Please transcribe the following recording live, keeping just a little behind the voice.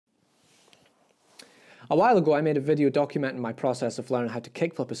A while ago I made a video documenting my process of learning how to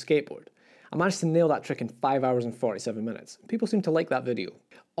kickflip a skateboard. I managed to nail that trick in 5 hours and 47 minutes. People seem to like that video.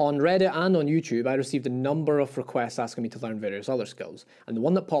 On Reddit and on YouTube I received a number of requests asking me to learn various other skills, and the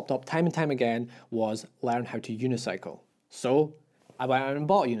one that popped up time and time again was learn how to unicycle. So I went out and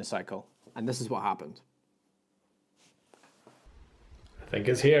bought a unicycle, and this is what happened. I think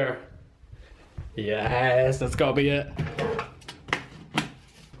it's here. Yes, that's gotta be it.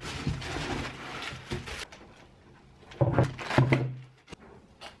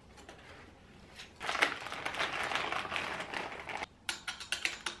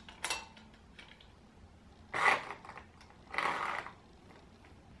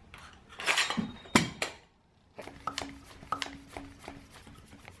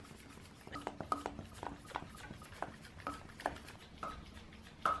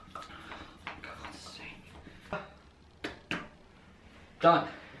 Done.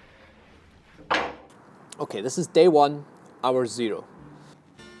 Okay, this is day 1, hour 0.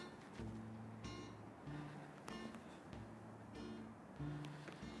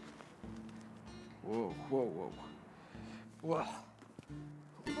 Whoa, whoa, whoa. Whoa.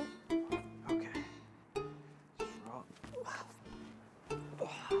 Okay.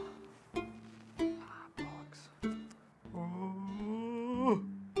 Box. Oh.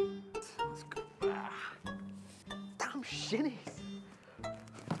 Let's go. Damn shinnies.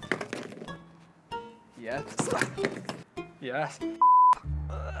 Yes. Yes.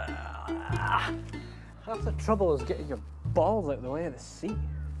 Half the trouble is getting your balls out of the way of the seat.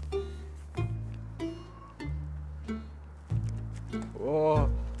 Whoa.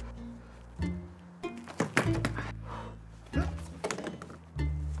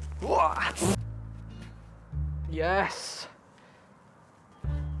 Yes.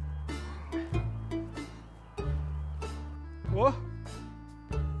 Whoa.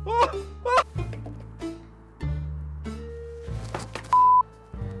 Oh.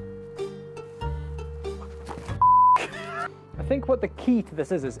 I think what the key to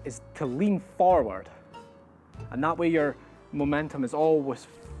this is to lean forward, and that way your momentum is always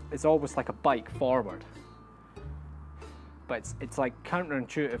like a bike forward. But it's like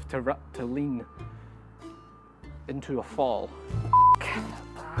counterintuitive to lean into a fall.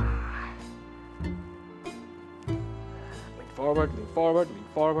 Lean forward, lean forward, lean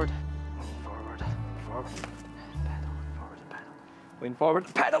forward, lean forward, lean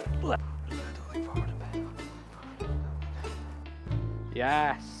forward, pedal, lean forward, pedal, lean forward, pedal.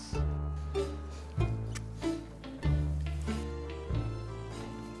 Yes.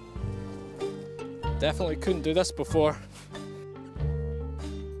 Definitely couldn't do this before.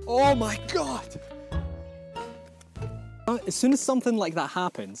 Oh my God. As soon as something like that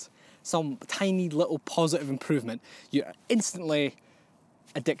happens, some tiny little positive improvement, you're instantly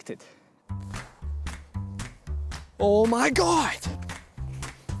addicted. Oh my God.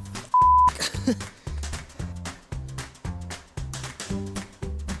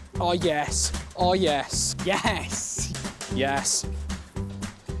 Oh yes, oh yes, yes, yes,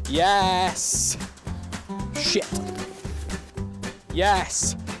 yes, shit,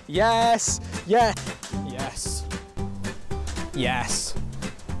 yes, yes, yes, yes, yes,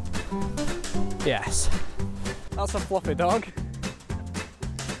 yes. That's a fluffy dog.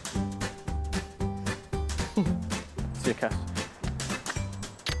 See a kiss.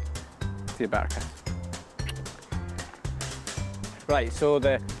 See a better kiss. Right, so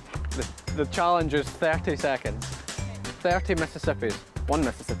the challenge is 30 seconds. 30 Mississippis. 1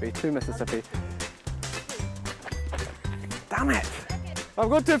 Mississippi, 2 Mississippi. Damn it! I've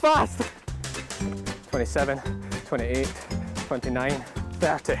gone too fast! 27, 28, 29,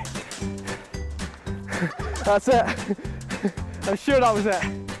 30. That's it. I'm sure that was it.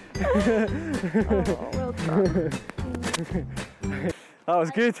 Oh, well done. That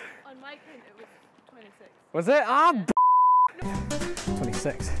was good. On my print it was 26. Was it? Ah, yeah.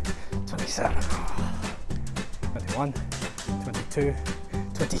 26, 27, 21, 22,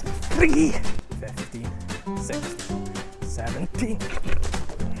 23, 15, 16, 17,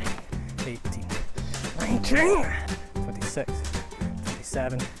 18, 19, 26,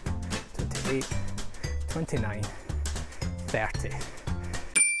 27, 28, 29, 30.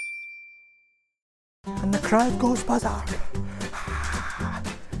 And the crowd goes berserk.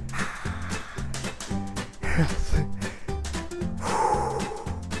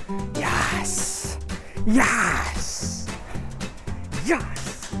 Yes! Yes!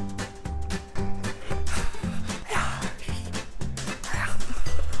 Yes!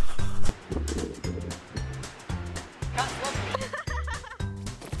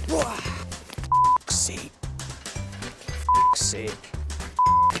 Fuck's sake. Fuck's sake.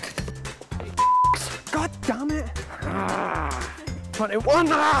 God Damn it. 21.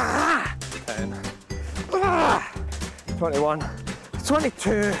 10. 21.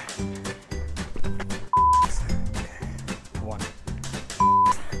 22. 1.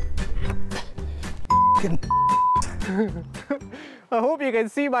 I hope you can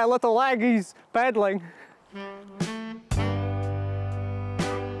see my little leggies pedaling.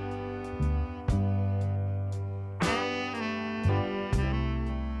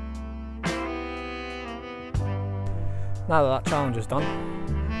 Now that that challenge is done,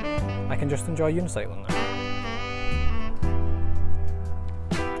 I can just enjoy unicycling now.